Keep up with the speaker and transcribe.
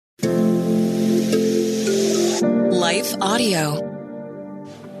Life Audio.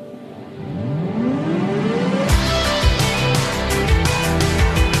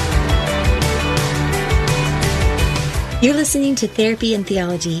 You're listening to Therapy and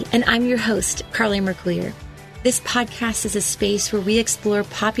Theology, and I'm your host, Carly Mercoulier. This podcast is a space where we explore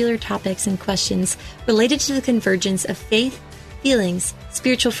popular topics and questions related to the convergence of faith, feelings,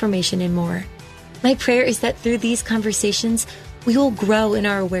 spiritual formation, and more. My prayer is that through these conversations, we will grow in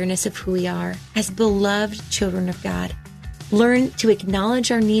our awareness of who we are as beloved children of God, learn to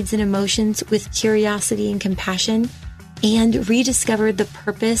acknowledge our needs and emotions with curiosity and compassion, and rediscover the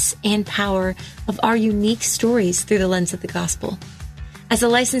purpose and power of our unique stories through the lens of the gospel. As a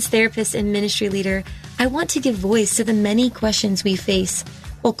licensed therapist and ministry leader, I want to give voice to the many questions we face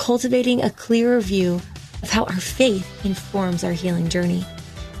while cultivating a clearer view of how our faith informs our healing journey.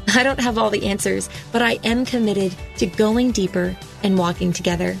 I don't have all the answers, but I am committed to going deeper and walking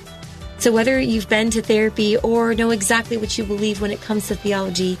together. So whether you've been to therapy or know exactly what you believe when it comes to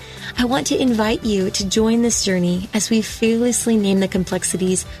theology, I want to invite you to join this journey as we fearlessly name the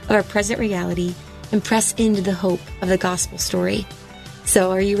complexities of our present reality and press into the hope of the gospel story.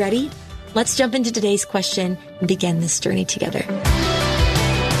 So are you ready? Let's jump into today's question and begin this journey together.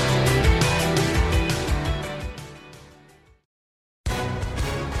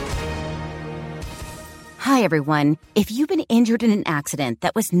 Hi, everyone. If you've been injured in an accident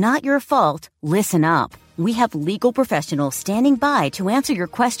that was not your fault, listen up. We have legal professionals standing by to answer your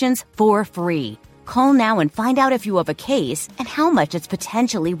questions for free. Call now and find out if you have a case and how much it's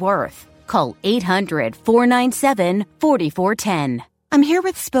potentially worth. Call 800-497-4410. I'm here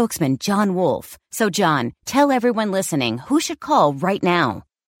with spokesman John Wolf. So, John, tell everyone listening who should call right now.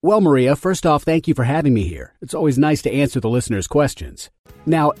 Well, Maria, first off, thank you for having me here. It's always nice to answer the listeners' questions.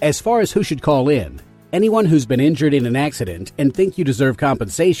 Now, as far as who should call in, anyone who's been injured in an accident and think you deserve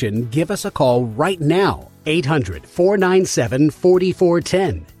compensation, give us a call right now.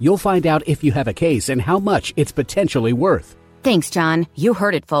 800-497-4410. You'll find out if you have a case and how much it's potentially worth. Thanks, John. You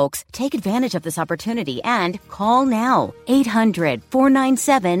heard it, folks. Take advantage of this opportunity and call now.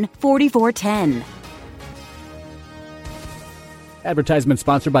 800-497-4410. Advertisement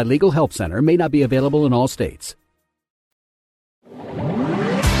sponsored by Legal Help Center. May not be available in all states.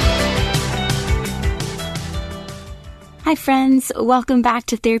 Hi, friends. Welcome back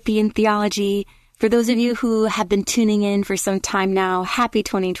to Therapy and Theology. For those of you who have been tuning in for some time now, happy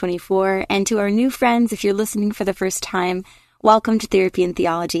 2024. And to our new friends, if you're listening for the first time, welcome to Therapy and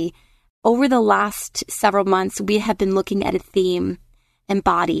Theology. Over the last several months, we have been looking at a theme,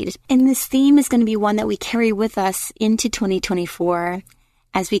 embodied. And this theme is going to be one that we carry with us into 2024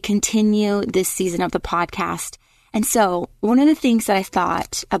 as we continue this season of the podcast. And so one of the things that I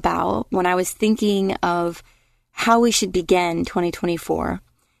thought about when I was thinking of how we should begin 2024,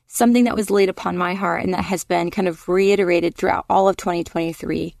 something that was laid upon my heart and that has been kind of reiterated throughout all of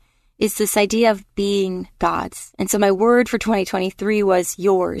 2023, is this idea of being God's. And so my word for 2023 was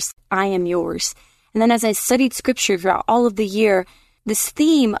yours. I am yours. And then as I studied scripture throughout all of the year, this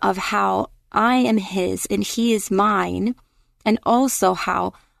theme of how I am his and he is mine, and also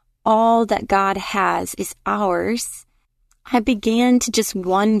how all that God has is ours, I began to just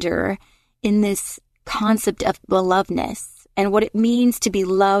wonder in this concept of belovedness and what it means to be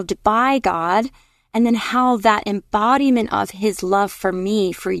loved by God, and then how that embodiment of his love for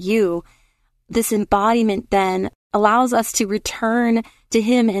me, for you, this embodiment then allows us to return to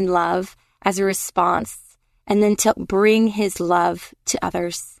him in love as a response, and then to bring his love to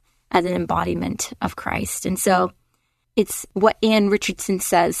others as an embodiment of Christ. And so it's what Ann Richardson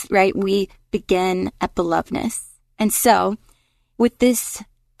says, right? We begin at belovedness. And so with this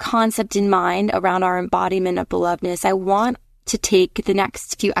concept in mind around our embodiment of belovedness, I want to take the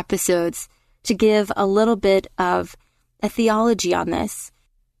next few episodes to give a little bit of a theology on this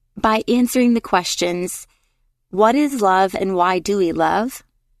by answering the questions: what is love and why do we love?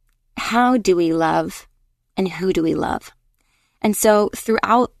 How do we love? And who do we love? And so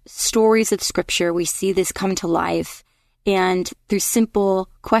throughout stories of scripture, we see this come to life. And through simple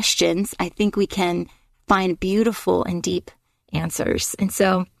questions, I think we can find beautiful and deep answers. And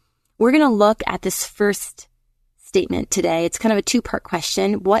so we're going to look at this first statement today. It's kind of a two-part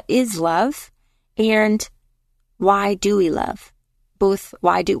question. What is love? And why do we love? Both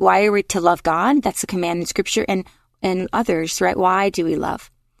why are we to love God? That's a command in scripture, and others, right? Why do we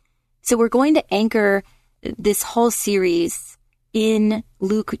love? So we're going to anchor this whole series in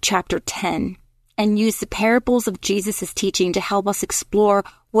Luke chapter 10 and use the parables of Jesus' teaching to help us explore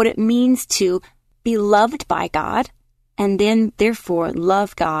what it means to be loved by God and then therefore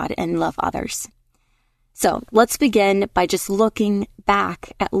love God and love others. So let's begin by just looking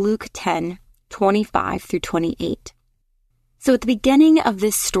back at Luke 10, 25 through 28. So at the beginning of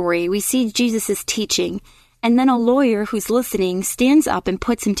this story, we see Jesus' teaching, and then a lawyer who's listening stands up and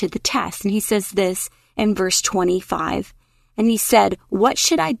puts him to the test. And he says this in verse 25. And he said, "What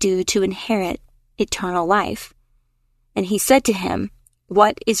should I do to inherit eternal life?" And he said to him,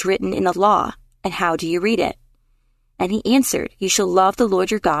 "What is written in the law, and how do you read it?" And he answered, "You shall love the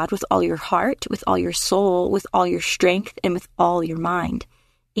Lord your God with all your heart, with all your soul, with all your strength, and with all your mind,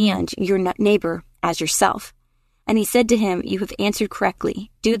 and your neighbor as yourself." And he said to him, "You have answered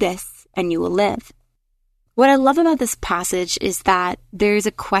correctly. Do this, and you will live." What I love about this passage is that there's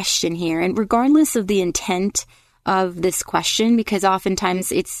a question here, and regardless of the intent of this question, because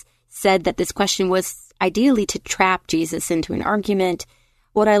oftentimes it's said that this question was ideally to trap Jesus into an argument,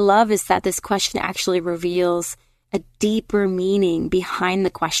 what I love is that this question actually reveals a deeper meaning behind the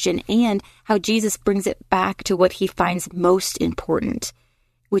question and how Jesus brings it back to what he finds most important,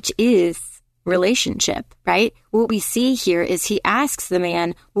 which is relationship, right? What we see here is he asks the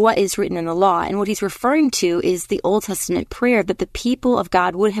man what is written in the law, and what he's referring to is the Old Testament prayer that the people of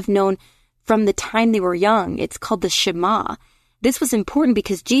God would have known from the time they were young. It's called the Shema. This was important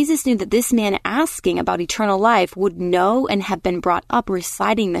because Jesus knew that this man asking about eternal life would know and have been brought up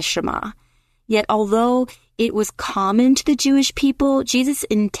reciting the Shema. Yet although it was common to the Jewish people, Jesus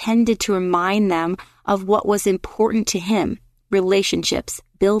intended to remind them of what was important to him, relationships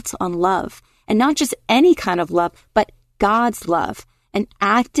built on love. And not just any kind of love, but God's love, an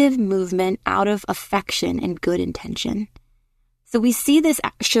active movement out of affection and good intention. So we see this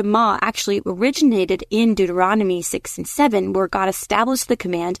Shema actually originated in Deuteronomy 6 and 7, where God established the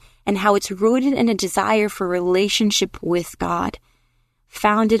command and how it's rooted in a desire for relationship with God,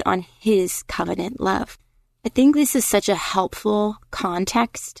 founded on his covenant love. I think this is such a helpful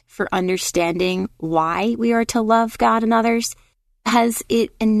context for understanding why we are to love God and others, as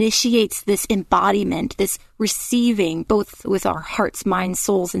it initiates this embodiment, this receiving, both with our hearts, minds,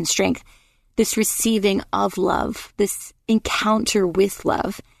 souls, and strength, this receiving of love, this encounter with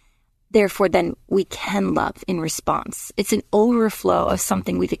love. Therefore, then we can love in response. It's an overflow of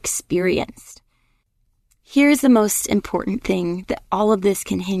something we've experienced. Here's the most important thing that all of this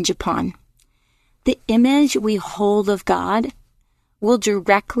can hinge upon. The image we hold of God will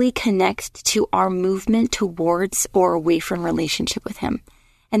directly connect to our movement towards or away from relationship with him.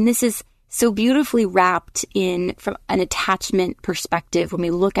 And this is so beautifully wrapped in from an attachment perspective when we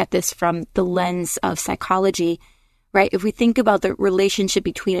look at this from the lens of psychology, right? If we think about the relationship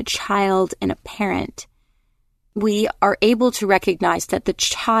between a child and a parent, we are able to recognize that the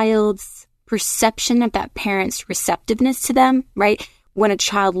child's perception of that parent's receptiveness to them, right? When a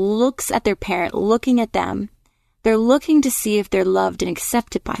child looks at their parent, looking at them, they're looking to see if they're loved and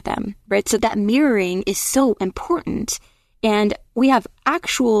accepted by them, right? So that mirroring is so important. And we have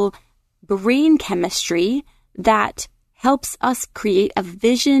actual brain chemistry that helps us create a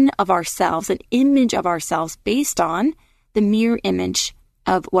vision of ourselves, an image of ourselves based on the mirror image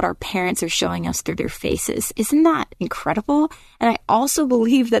of what our parents are showing us through their faces. Isn't that incredible? And I also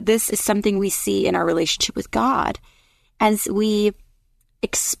believe that this is something we see in our relationship with God. As we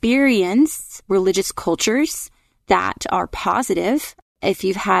experience religious cultures that are positive, if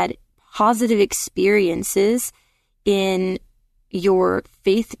you've had positive experiences in your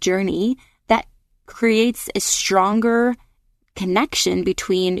faith journey, that creates a stronger connection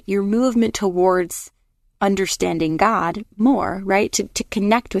between your movement towards understanding God more, right? To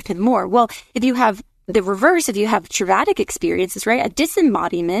connect with him more. Well, if you have the reverse, if you have traumatic experiences, right? A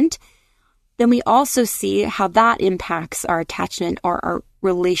disembodiment, then we also see how that impacts our attachment or our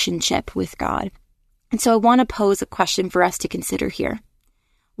relationship with God. And so I want to pose a question for us to consider here.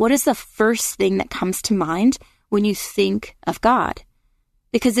 What is the first thing that comes to mind when you think of God?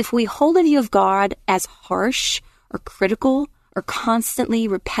 Because if we hold a view of God as harsh or critical or constantly,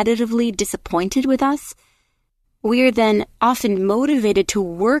 repetitively disappointed with us, we are then often motivated to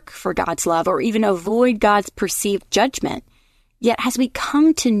work for God's love or even avoid God's perceived judgment. Yet as we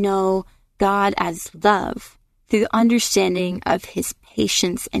come to know God as love, through the understanding of his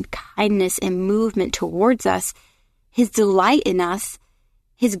patience and kindness and movement towards us, his delight in us,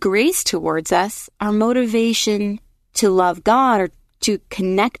 his grace towards us, our motivation to love God or to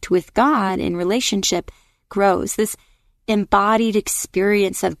connect with God in relationship grows. This embodied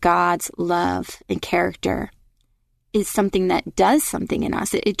experience of God's love and character is something that does something in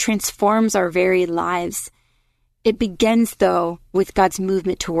us. It transforms our very lives. It begins, though, with God's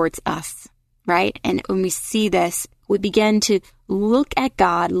movement towards us, right? And when we see this, we begin to look at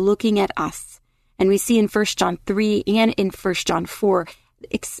God looking at us. And we see in 1 John 3 and in 1 John 4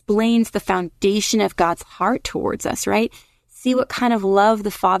 explains the foundation of God's heart towards us, right? see what kind of love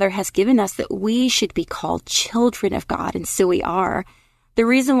the Father has given us, that we should be called children of God, and so we are. The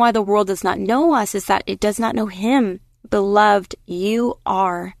reason why the world does not know us is that it does not know him. Beloved, you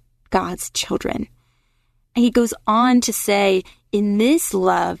are God's children. And he goes on to say, in this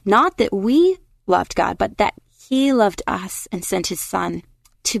love, not that we loved God, but that he loved us and sent his Son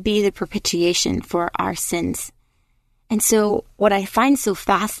to be the propitiation for our sins. And so what I find so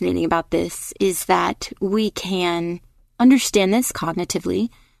fascinating about this is that we can understand this cognitively,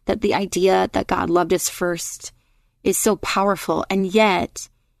 that the idea that God loved us first is so powerful, and yet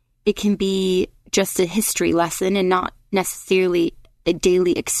it can be just a history lesson and not necessarily a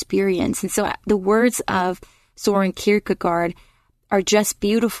daily experience. And so the words of Søren Kierkegaard are just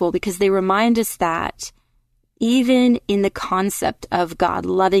beautiful because they remind us that even in the concept of God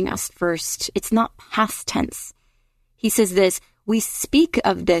loving us first, it's not past tense. He says this, we speak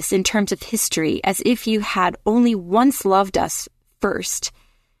of this in terms of history as if you had only once loved us first,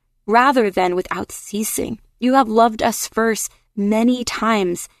 rather than without ceasing. You have loved us first many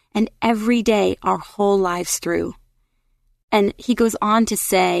times and every day our whole lives through. And he goes on to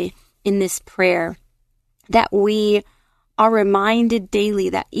say in this prayer that we are reminded daily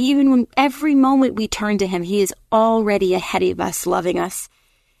that even when every moment we turn to him, he is already ahead of us, loving us.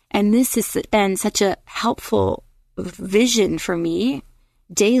 And this has been such a helpful vision for me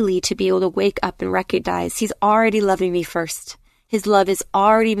daily, to be able to wake up and recognize he's already loving me first. His love is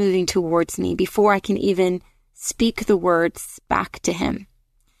already moving towards me before I can even speak the words back to him.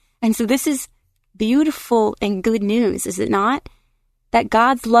 And so this is beautiful and good news, is it not? That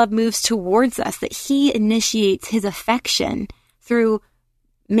God's love moves towards us, that he initiates his affection through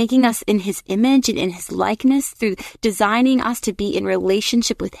making us in his image and in his likeness, through designing us to be in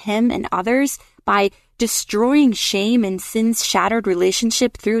relationship with him and others, by destroying shame and sin's shattered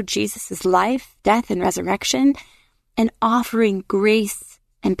relationship through Jesus' life, death, and resurrection, and offering grace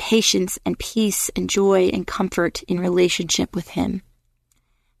and patience and peace and joy and comfort in relationship with him.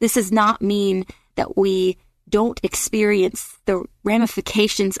 This does not mean that we don't experience the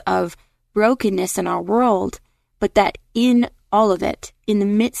ramifications of brokenness in our world, but that in all of it, in the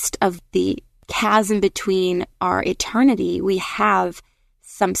midst of the chasm between our eternity, we have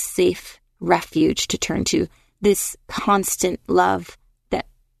some safe refuge to turn to, this constant love that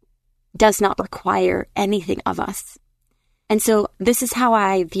does not require anything of us. And so this is how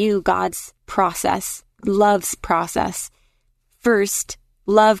I view God's process, love's process. First,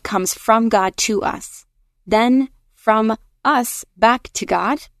 love comes from God to us. Then from us back to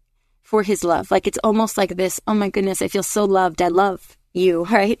God for his love. Like it's almost like this, oh my goodness, I feel so loved. I love you,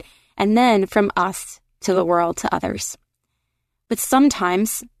 right? And then from us to the world, to others. But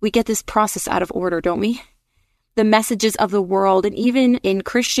sometimes we get this process out of order, don't we? The messages of the world, and even in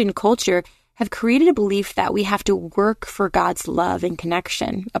Christian culture, have created a belief that we have to work for God's love and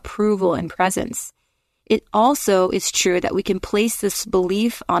connection, approval and presence. It also is true that we can place this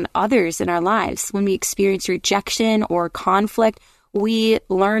belief on others in our lives. When we experience rejection or conflict, we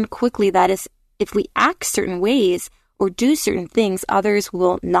learn quickly that if we act certain ways or do certain things, others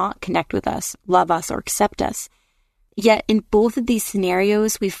will not connect with us, love us, or accept us. Yet in both of these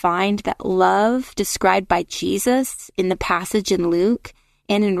scenarios, we find that love described by Jesus in the passage in Luke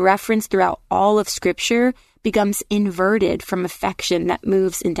and in reference throughout all of Scripture becomes inverted from affection that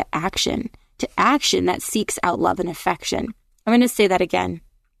moves into action, to action that seeks out love and affection. I'm going to say that again.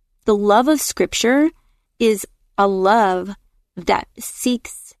 The love of Scripture is a love that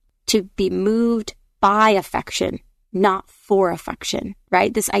seeks to be moved by affection, not for affection,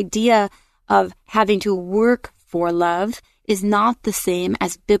 right? This idea of having to work for love is not the same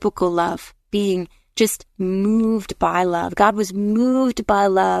as biblical love, being just moved by love. God was moved by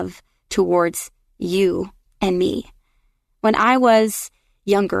love towards you and me. When I was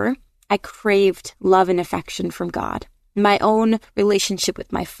younger, I craved love and affection from God. My own relationship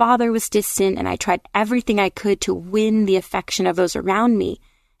with my father was distant, and I tried everything I could to win the affection of those around me,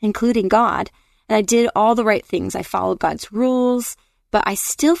 including God. And I did all the right things. I followed God's rules, but I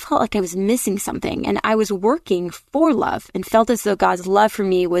still felt like I was missing something, and I was working for love and felt as though God's love for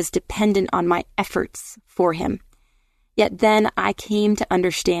me was dependent on my efforts for him. Yet then I came to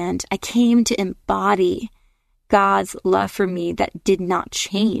understand, I came to embody God's love for me that did not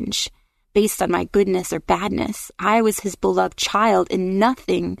change based on my goodness or badness. I was his beloved child, and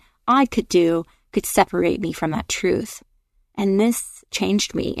nothing I could do could separate me from that truth. And this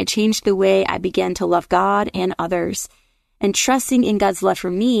changed me. It changed the way I began to love God and others. And trusting in God's love for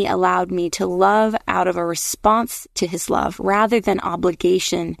me allowed me to love out of a response to his love rather than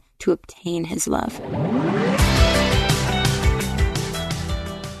obligation to obtain his love.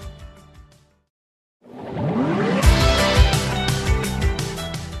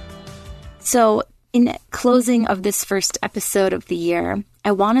 So in closing of this first episode of the year,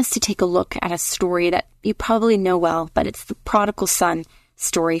 I want us to take a look at a story that you probably know well, but it's the prodigal son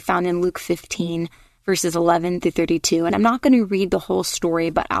story found in Luke 15, verses 11 through 32. And I'm not going to read the whole story,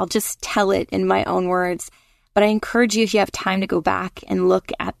 but I'll just tell it in my own words. But I encourage you, if you have time, to go back and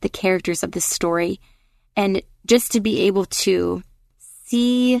look at the characters of this story and just to be able to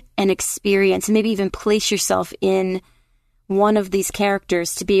see and experience and maybe even place yourself in one of these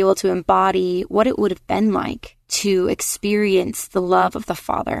characters to be able to embody what it would have been like to experience the love of the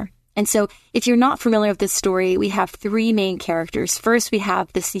Father. And so if you're not familiar with this story, we have three main characters. First, we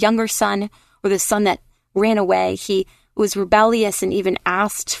have this younger son, or the son that ran away. He was rebellious and even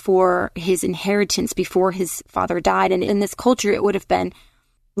asked for his inheritance before his father died. And in this culture, it would have been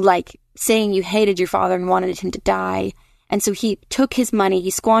like saying you hated your father and wanted him to die. And so he took his money,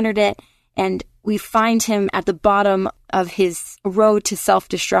 he squandered it, and we find him at the bottom of his road to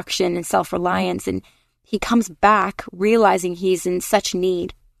self-destruction and self-reliance. And he comes back realizing he's in such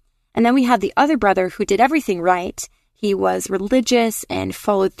need. And then we have the other brother who did everything right. He was religious and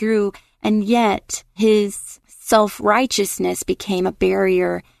followed through, and yet his self-righteousness became a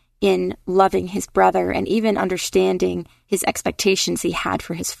barrier in loving his brother and even understanding his expectations he had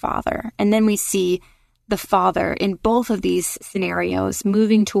for his father. And then we see the father in both of these scenarios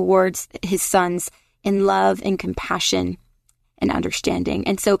moving towards his sons in love and compassion and understanding.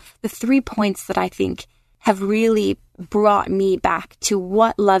 And so the 3 points that I think have really brought me back to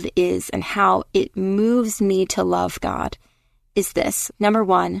what love is and how it moves me to love God is this. Number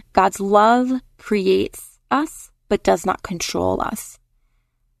 1, God's love creates us, but does not control us,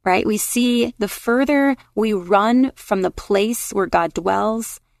 right? We see the further we run from the place where God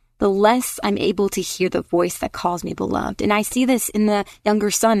dwells, the less I'm able to hear the voice that calls me beloved. And I see this in the younger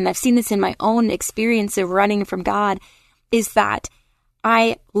son, and I've seen this in my own experience of running from God, is that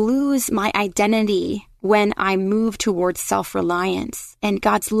I lose my identity when I move towards self-reliance. And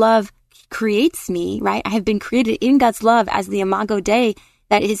God's love creates me, right? I have been created in God's love as the Imago Dei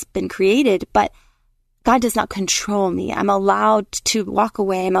that has been created, but God does not control me. I'm allowed to walk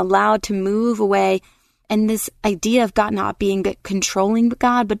away. I'm allowed to move away. And this idea of God not being a controlling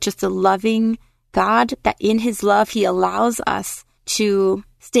God, but just a loving God, that in his love, he allows us to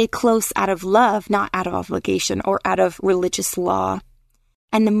stay close out of love, not out of obligation or out of religious law.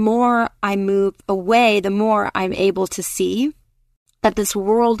 And the more I move away, the more I'm able to see that this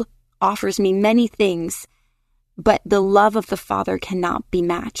world offers me many things, but the love of the Father cannot be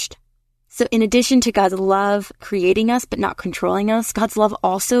matched. So in addition to God's love creating us but not controlling us, God's love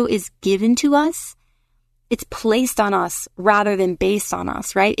also is given to us. It's placed on us rather than based on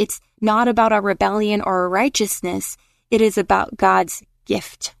us, right? It's not about our rebellion or our righteousness. It is about God's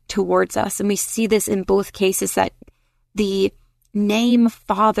gift towards us. And we see this in both cases, that the name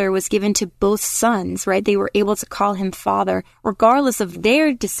Father was given to both sons, right? They were able to call him Father, regardless of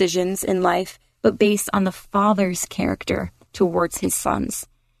their decisions in life, but based on the Father's character towards his sons.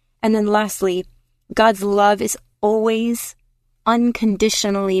 And then lastly, God's love is always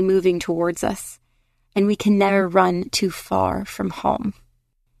unconditionally moving towards us, and we can never run too far from home.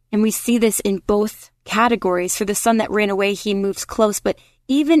 And we see this in both categories. For the son that ran away, he moves close, but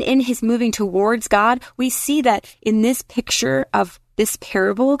even in his moving towards God, we see that in this picture of this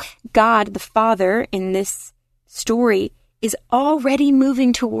parable, God, the Father, in this story, is already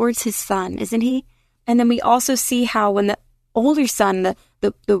moving towards his son, isn't he? And then we also see how when the older son,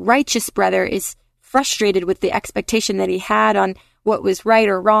 the righteous brother, is frustrated with the expectation that he had on what was right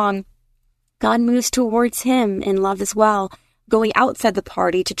or wrong, God moves towards him in love as well, going outside the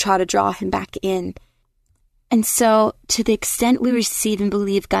party to try to draw him back in. And so, to the extent we receive and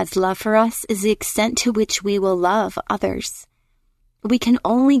believe God's love for us is the extent to which we will love others. We can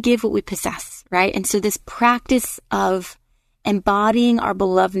only give what we possess, right? And so this practice of embodying our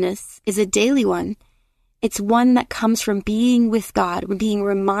belovedness is a daily one. It's one that comes from being with God, being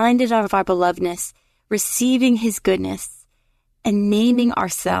reminded of our belovedness, receiving his goodness, and naming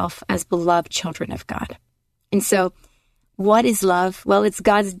ourselves as beloved children of God. And so, what is love? Well, it's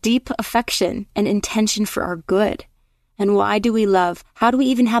God's deep affection and intention for our good. And why do we love? How do we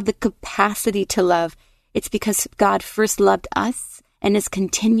even have the capacity to love? It's because God first loved us and has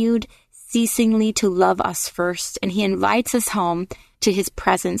continued ceasingly to love us first. And he invites us home to his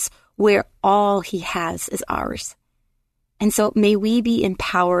presence where all he has is ours. And so may we be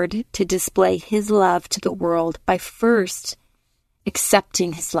empowered to display his love to the world by first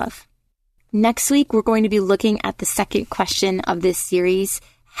accepting his love. Next week, we're going to be looking at the second question of this series.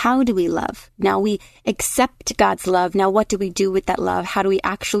 How do we love? Now we accept God's love. Now what do we do with that love? How do we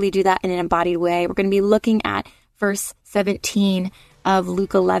actually do that in an embodied way? We're going to be looking at verse 17 of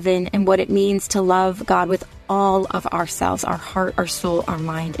Luke 11 and what it means to love God with all of ourselves, our heart, our soul, our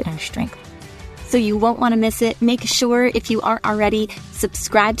mind, and our strength. So you won't want to miss it. Make sure, if you aren't already,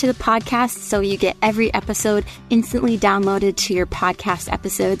 subscribe to the podcast so you get every episode instantly downloaded to your podcast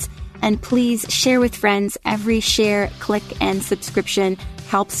episodes. And please share with friends. Every share, click, and subscription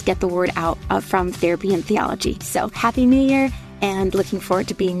helps get the word out from Therapy and Theology. So Happy New Year, and looking forward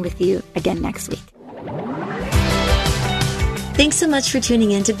to being with you again next week. Thanks so much for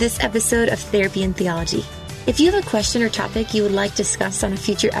tuning in to this episode of Therapy and Theology. If you have a question or topic you would like discussed on a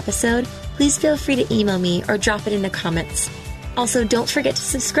future episode, please feel free to email me or drop it in the comments. Also, don't forget to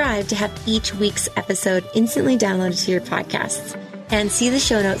subscribe to have each week's episode instantly downloaded to your podcasts, and see the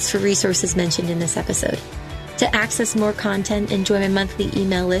show notes for resources mentioned in this episode. To access more content and join my monthly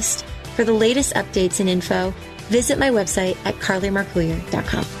email list for the latest updates and info, visit my website at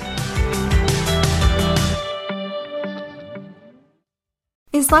carlymarkluyer.com.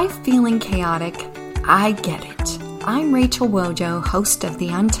 Is life feeling chaotic? I get it. I'm Rachel Wojo, host of the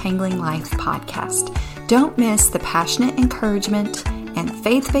Untangling Life podcast. Don't miss the passionate encouragement and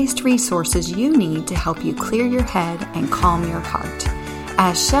faith-based resources you need to help you clear your head and calm your heart.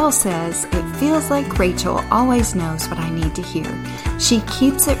 As Shell says, it feels like Rachel always knows what I need to hear. She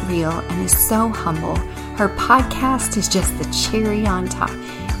keeps it real and is so humble. Her podcast is just the cherry on top.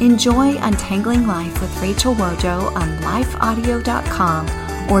 Enjoy Untangling Life with Rachel Wojo on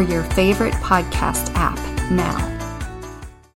lifeaudio.com or your favorite podcast app now.